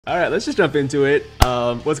All right, let's just jump into it.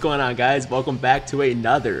 What's going on, guys? Welcome back to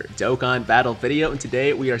another Dokkan battle video, and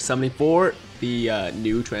today we are summoning for the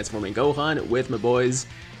new transforming Gohan with my boys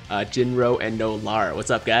Jin-Roh and Nolar.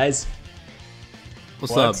 What's up, guys?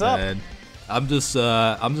 What's up, man? I'm just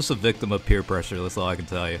a victim of peer pressure. That's all I can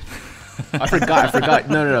tell you. I forgot.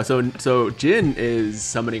 No. So Jin is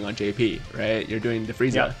summoning on JP, right? You're doing the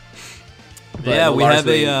Frieza. Yep. Yeah, we have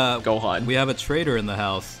a Gohan. We have a traitor in the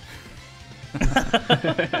house.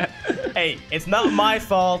 Hey, it's not my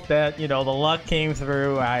fault that the luck came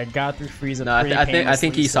through. I got through Frieza. No, I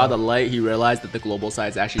think he saw the light. He realized that the global side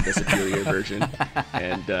is actually the superior version,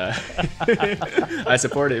 and I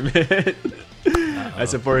support him. I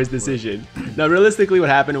support his decision. No, realistically, what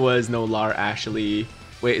happened was Nolar actually.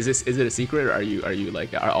 Wait, is it a secret, or are you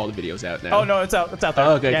like, are all the videos out now? Oh no, it's out there.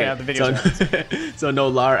 Oh, okay, yeah, the videos out. So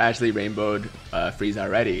Nolar actually rainbowed Frieza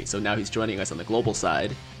already. So now he's joining us on the global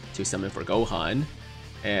side to summon for Gohan,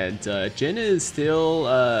 and Jin is still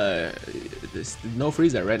no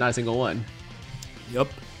Frieza, right? Not a single one. Yep.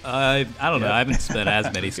 I don't know. I haven't spent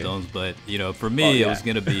as many stones, but for me, it was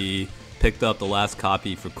gonna be picked up the last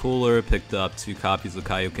copy for Cooler, picked up 2 copies of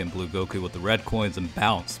Kaioken Blue Goku with the red coins, and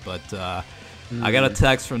bounced. But I got a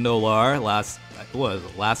text from Nolar last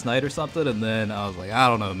night or something, and then I was like, I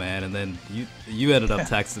don't know, man. And then you ended up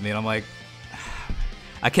texting me, and I'm like,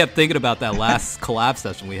 I kept thinking about that last collab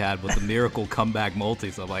session we had with the Miracle Comeback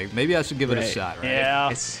Multi, so I'm like, maybe I should give it a shot, right?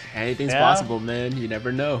 Yeah. Anything's possible, man. You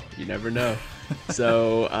never know. You never know.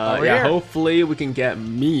 So, yeah, hopefully we can get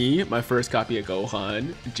my first copy of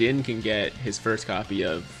Gohan. Jin can get his first copy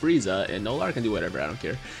of Frieza, and Nolar can do whatever. I don't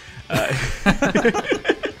care.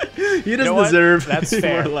 He doesn't deserve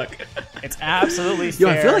more luck. It's absolutely fair.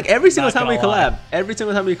 Yo, I feel like every single time we collab,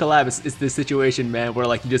 it's this situation, man, where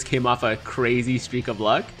like you just came off a crazy streak of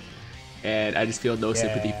luck, and I just feel no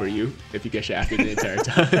sympathy for you if you get shafted the entire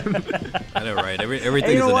time. I know, right?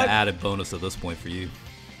 Everything's an added bonus at this point for you.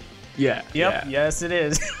 Yeah. Yep. Yeah. Yes, it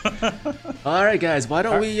is. All right, guys. Why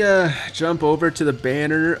don't we jump over to the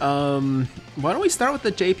banner? Why don't we start with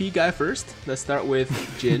the JP guy first? Let's start with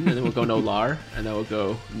Jin, and then we'll go Nolar, and then we'll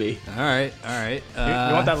go me. All right.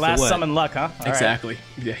 You want that last summon luck, huh? Exactly.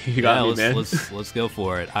 Yeah, you got me, man. Let's go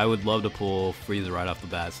for it. I would love to pull Frieza right off the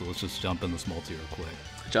bat, so let's just jump in this multi real quick.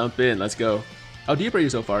 Jump in. Let's go. How deep are you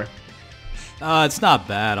so far? It's not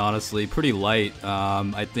bad, honestly. Pretty light.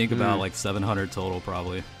 I think about like 700 total,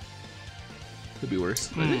 probably. Could be worse.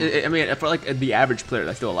 I mean, for like the average player,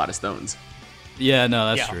 that's still a lot of stones. Yeah,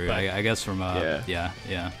 no, that's true. I guess from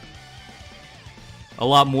yeah, a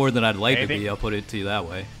lot more than I'd like to be. I'll put it to you that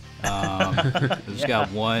way. I just got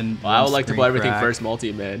one. Well, I would like to pull everything first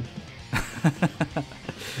multi, man.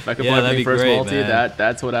 If I could pull everything first multi,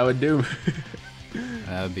 that's what I would do.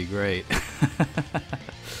 That would be great.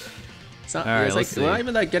 It's like, we're not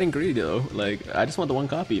even like getting greedy though. Like, I just want the one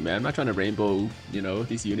copy, man. I'm not trying to rainbow,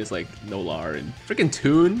 these units like Nolar and freaking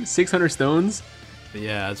Toon, 600 stones.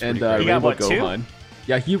 Yeah, that's pretty crazy. And rainbowed Gohan.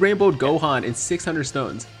 Yeah, he rainbowed Gohan in 600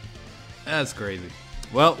 stones. That's crazy.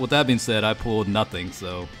 Well, with that being said, I pulled nothing,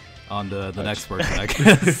 so on to the next person, I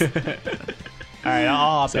guess. All right,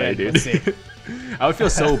 I'll hop in. Let's see. I would feel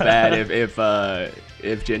so bad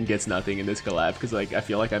if Jin gets nothing in this collab, because like I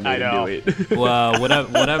feel like I made him do it. Well,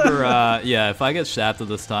 whatever. Yeah, if I get shafted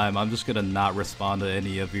this time, I'm just gonna not respond to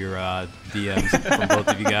any of your DMs from both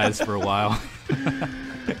of you guys for a while.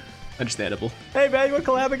 Understandable. Hey man, you want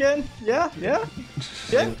to collab again? Yeah.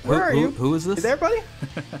 Where are you? Who is this? You there, buddy?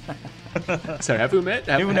 Sorry, have we met?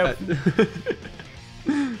 All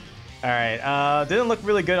right. Didn't look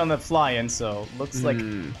really good on the fly-in, so looks like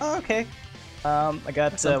okay. I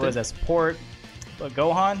got what is that, support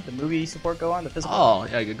Gohan, the movie support Gohan, the physical. Oh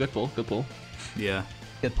yeah, good pull. Yeah,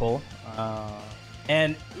 good pull.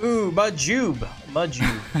 And Majube by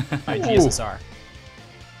GSSR.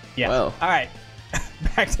 Yeah. Well. All right.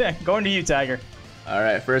 Back to going to you, Tiger. All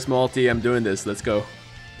right, first multi. I'm doing this. Let's go.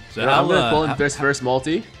 So I'm gonna pull in this first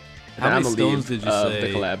multi. How many stones did you say?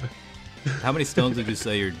 The collab. How many stones did you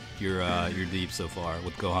say you're deep so far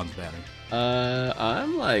with Gohan's banner?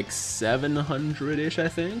 I'm like 700-ish, I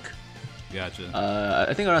think. Gotcha.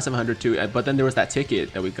 I think around 700 too. But then there was that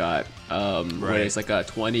ticket that we got, where it's like a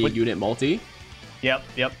 20-unit multi. Yep.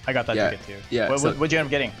 I got that ticket too. Yeah. What'd you end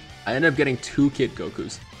up getting? I ended up getting 2 Kid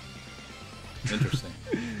Gokus. Interesting.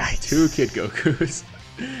 2 Kid Gokus.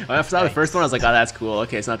 When I saw the first one, I was like, oh, that's cool.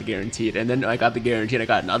 Okay, it's not the guaranteed. And then I got the guaranteed. I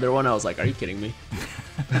got another one. I was like, are you kidding me?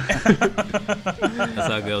 That's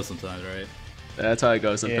how it goes sometimes, right? That's how it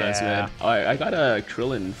goes sometimes, man. Oh, I got a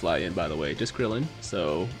Krillin fly in, by the way, just Krillin.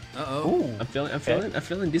 So, I'm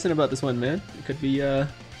feeling decent about this one, man. It could be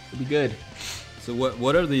good. So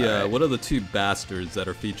what are the two bastards that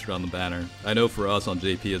are featured on the banner? I know for us on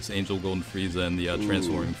JP it's Angel Golden Frieza and the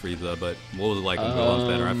Transforming Frieza, but what was it like on Gohan's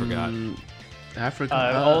banner? I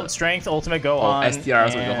forgot. Strength Ultimate Gohan. Oh, SDR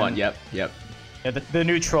Ultimate Gohan. Yep. Yeah, the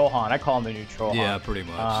new Trollhan. I call him the new Trollhan. Yeah, pretty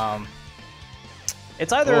much.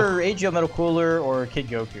 It's either AGL Metal Cooler or Kid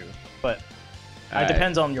Goku, but it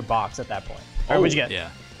depends on your box at that point. What'd you get? Yeah.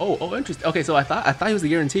 Oh, interesting. Okay, so I thought he was the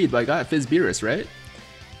guaranteed, but I got Fizz Beerus, right?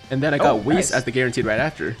 And then I got Whis as the guaranteed right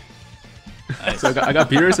after. So I got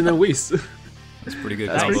Beerus and then Whis. That's pretty good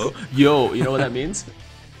combo. Cool. Yo, you know what that means?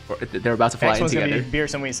 They're about to fly in together. Gonna be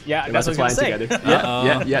Beerus and Whis. Yeah, they're that's what I was gonna say.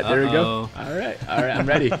 Yeah. There we go. All right. I'm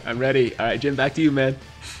ready. All right, Jim, back to you, man.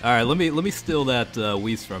 All right, let me steal that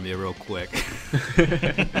Whis from you real quick.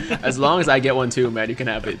 As long as I get one too, man, you can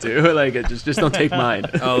have it too. Like, just don't take mine.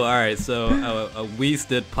 Oh, all right. So a Whis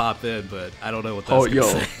did pop in, but I don't know what that's gonna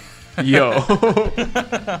say. Yo.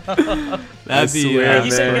 That'd be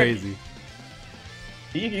crazy.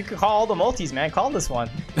 You could call all the multis, man. Call this one.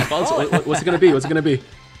 What's it gonna be?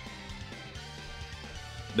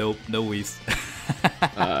 Nope, no Whis.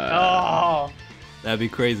 Oh. That'd be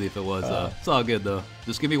crazy if it was. It's all good though.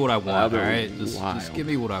 Just give me what I want, all right? Just give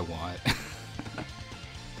me what I want.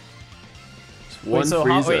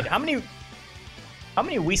 How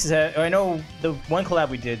many Whis had? I know the one collab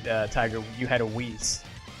we did, Tiger. You had a Whis.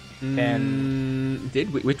 And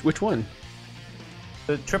did we? Which one?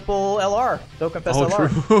 The triple LR, Dokkan Fest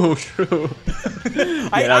LR. True.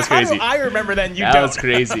 Yeah, that was crazy. I remember that. You don't. That was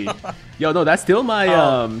crazy. Yo, no, that's still my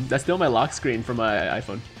lock screen for my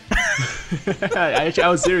iPhone. I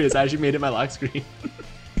was serious. I actually made it my lock screen.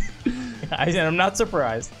 I'm not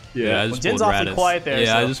surprised. Yeah, I just Jin's pulled awfully quiet there.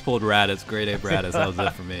 Yeah, I just pulled Raditz. Grade A Raditz. That was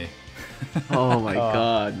it for me. Oh my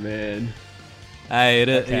god, man. Hey,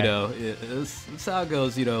 it's how it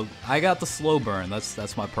goes. You know, I got the slow burn.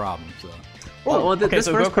 That's my problem. So. Okay,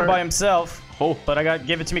 so Goku by himself. Oh. But I got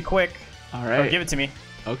give it to me quick. All right. Give it to me.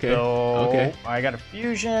 Okay. So, I got a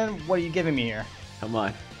fusion. What are you giving me here? Come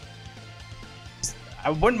on.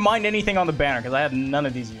 I wouldn't mind anything on the banner because I have none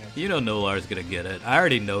of these units. You know Nolar's gonna get it. I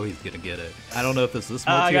already know he's gonna get it. I don't know if it's this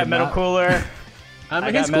multi I got Metal Cooler.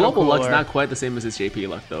 His global luck's not quite the same as his JP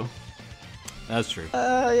luck though. That's true.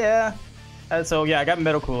 Yeah. So yeah, I got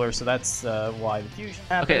Metal Cooler, so that's why the fusion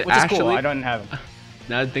happened. Okay, which actually, is cool. I don't have him.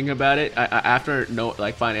 Now thinking about it, after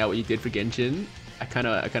finding out what you did for Genshin, I kind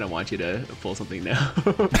of want you to pull something now.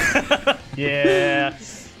 Yeah,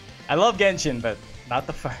 I love Genshin, but not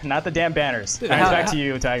the damn banners. Dude, back to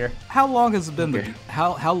you, Tiger. How long has it been?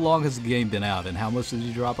 How long has the game been out, and how much did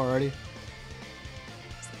you drop already?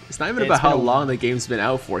 It's not even about how long the game's been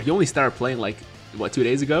out for. He only started playing like 2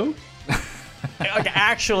 days ago. Like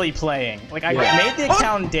actually playing. Like I made the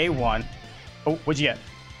account day one. Oh, what'd you get?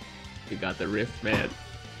 You got the Rift, man.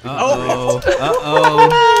 Uh-oh.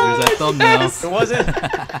 There's that thumbnail. It wasn't.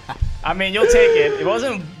 I mean, you'll take it. It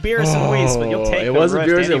wasn't Beerus and Whis, but you'll take it. It wasn't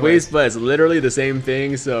Beerus and Whis, but it's literally the same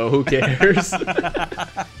thing, so who cares?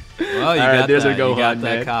 Well, you got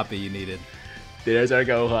that copy you needed. There's our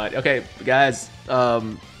Gohan. Okay, guys,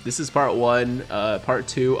 this is part 1. Part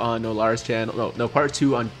 2 on Nolar's channel. No, part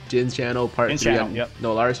 2 on Jin's channel. Part 3 on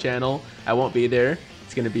Nolar's channel. I won't be there.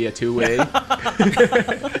 It's gonna be a 2-way.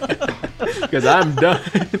 Because I'm done.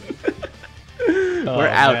 We're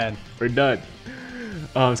out. Man. We're done.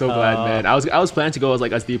 Oh, I'm so glad, man. I was planning to go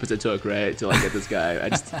as deep as it took, right, to get this guy.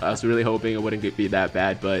 I was really hoping it wouldn't be that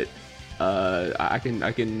bad, but I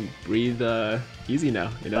can breathe easy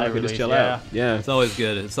now. You know, I can just chill out. Yeah. It's always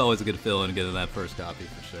good. It's always a good feeling getting that first copy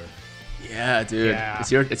for sure. Yeah, dude. Yeah.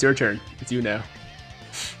 It's your turn. It's you now.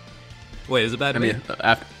 Wait, is it bad? I mean,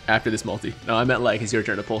 after this multi. No, I meant it's your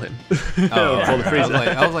turn to pull him. Oh, pull the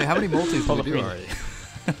Frieza. I was like, how many multis did we do already?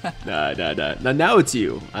 Nah. Now it's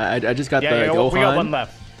you. I just got the Gohan. We got one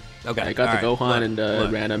left. Okay. I got the Gohan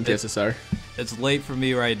and random TSSR. It's late for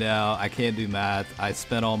me right now. I can't do math. I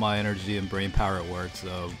spent all my energy and brain power at work,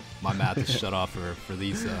 so my math is shut off for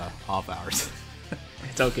these off hours.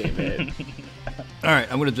 It's okay, man. All right,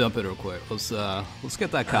 I'm gonna jump in real quick. Let's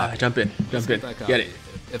get that copy. Jump in. Get it.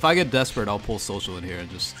 If I get desperate, I'll pull social in here and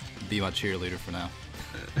just be my cheerleader for now.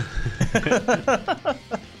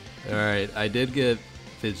 All right, I did get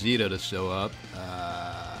Vegeta to show up.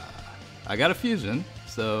 I got a fusion,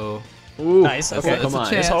 so nice. Okay, come on.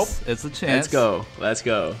 Chance. Hope. It's a chance. Let's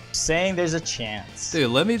go. Saying there's a chance. Dude,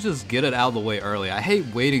 let me just get it out of the way early. I hate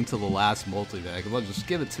waiting till the last multi-bag. Come on, just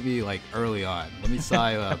give it to me early on. Let me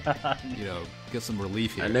get some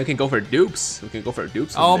relief here. And then we can go for dupes.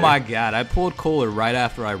 Oh my god, I pulled Kohler right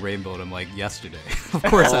after I rainbowed him yesterday. Of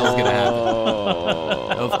course that was gonna happen.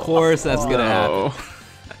 Of course that's gonna happen.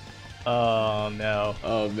 Oh no.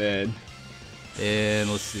 Oh man. And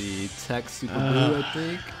let's see, Tech Super Blue, I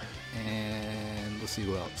think. And let's see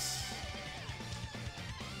who else.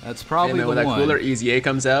 That's probably and then the when that one. cooler Easy A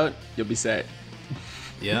comes out, you'll be set.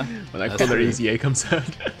 Yeah? When that cooler Easy A comes out.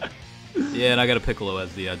 Yeah, and I got a Piccolo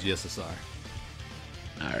as the GSSR.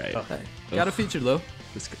 Alright. Okay. Got a feature, though.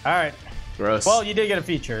 All right. Gross. Well, you did get a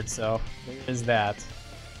featured, so there's that.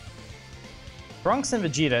 Trunks and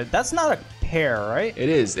Vegeta. That's not a pair, right? It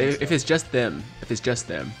is. If it's just them. If it's just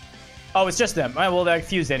them. Oh, it's just them. Well, they're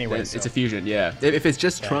fused anyway. It's a fusion, yeah. If it's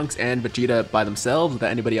just Trunks and Vegeta by themselves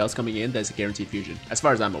without anybody else coming in, that's a guaranteed fusion. As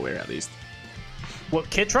far as I'm aware, at least. What,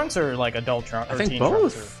 kid Trunks or like adult Trunks? I think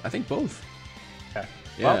both. I think both. Okay.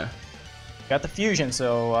 Yeah. Well, got the fusion,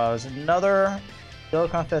 so there's another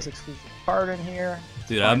Dokkan Fest exclusive card in here.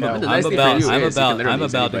 Dude, I'm about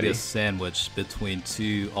to get sandwiched between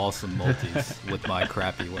two awesome multis with my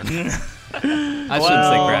crappy one. I shouldn't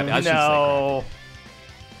say crappy. I should say crappy.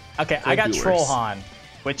 Okay, I got Trollhan,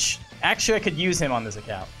 which actually I could use him on this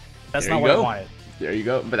account. That's not what I wanted. There you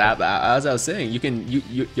go. But as I was saying,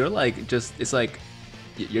 you're like just it's like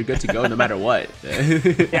you're good to go no matter what.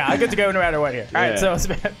 Yeah, I'm good to go no matter what here. All right, so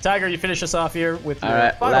Tiger, you finish us off here with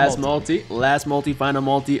your last multi, final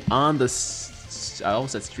multi on the I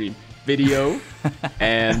almost said stream video,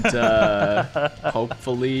 and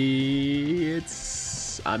hopefully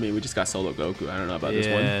it's. I mean, we just got Solo Goku. I don't know about this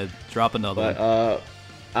one. Yeah, drop another one.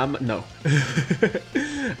 No.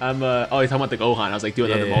 Oh, you're talking about the Gohan. I was like, do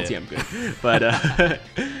another multi, I'm good. But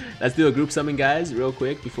let's do a group summon, guys, real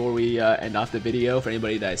quick before we end off the video. For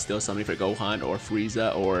anybody that is still summoning for Gohan or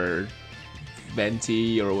Frieza or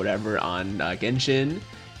Venti or whatever on Genshin,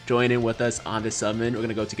 join in with us on the summon. We're going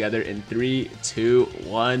to go together in 3, 2,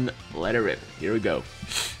 1. Let it rip. Here we go.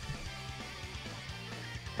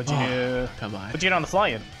 What'd you do? Come on. What'd you get on the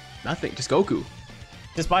fly-in? Nothing. Just Goku.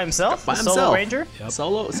 Just by himself? By himself. Solo Ranger? Yep.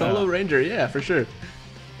 Solo Ranger, yeah, for sure.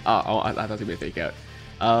 Oh, I thought it was going to be a fake out.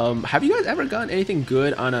 Have you guys ever gotten anything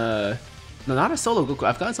good on a... No, not a Solo Goku.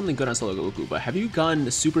 I've gotten something good on Solo Goku, but have you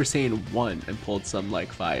gone Super Saiyan 1 and pulled some,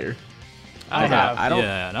 like, fire? I have. I don't...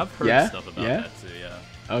 Yeah, and I've heard stuff about that, too, yeah.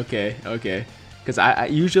 Okay. Because I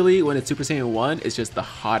usually, when it's Super Saiyan 1, it's just the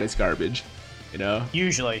hottest garbage, you know?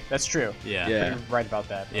 Usually. That's true. Yeah. You're right about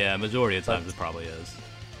that. Yeah, majority of times it probably is.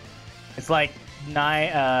 It's like 9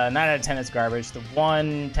 out of 10 is garbage. The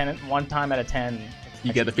one time out of 10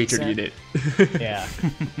 you get the featured unit. Yeah.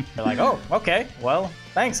 They're like, oh, okay, well,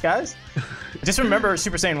 thanks, guys. Just remember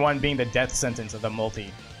Super Saiyan 1 being the death sentence of the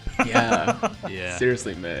multi. Yeah.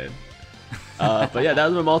 Seriously, man. But yeah, that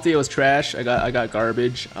was my multi. It was trash. I got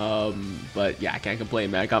garbage. But yeah, I can't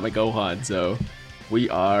complain, man. I got my Gohan, so we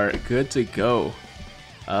are good to go.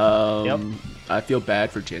 I feel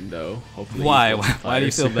bad for Jin though. Hopefully. Why do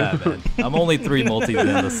you feel bad, man? I'm only 3 multis in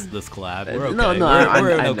this collab. We're okay. No, we're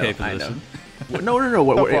in an okay position. No.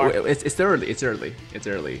 It's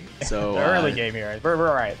early. So the early game here. We're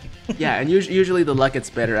right. Yeah, and usually the luck gets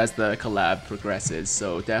better as the collab progresses.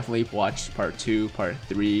 So definitely watch part 2, part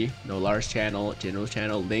 3, Nolar's channel, Jin-Roh's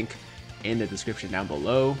channel, link in the description down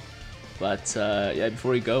below. But yeah,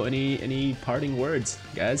 before we go, any parting words,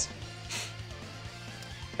 guys?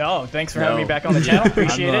 Oh, thanks for having me back on the channel.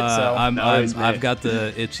 Appreciate it. So I've got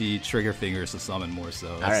the itchy trigger fingers to summon more.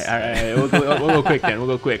 So all right. We'll go quick then. We'll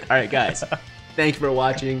go quick. All right, guys. Thanks for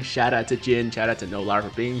watching. Shout out to Jin. Shout out to Nolar for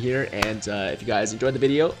being here. And if you guys enjoyed the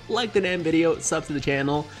video, like the damn video, sub to the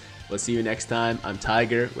channel. We'll see you next time. I'm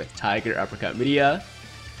Tiger with Tiger Uppercut Media.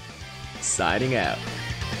 Signing out.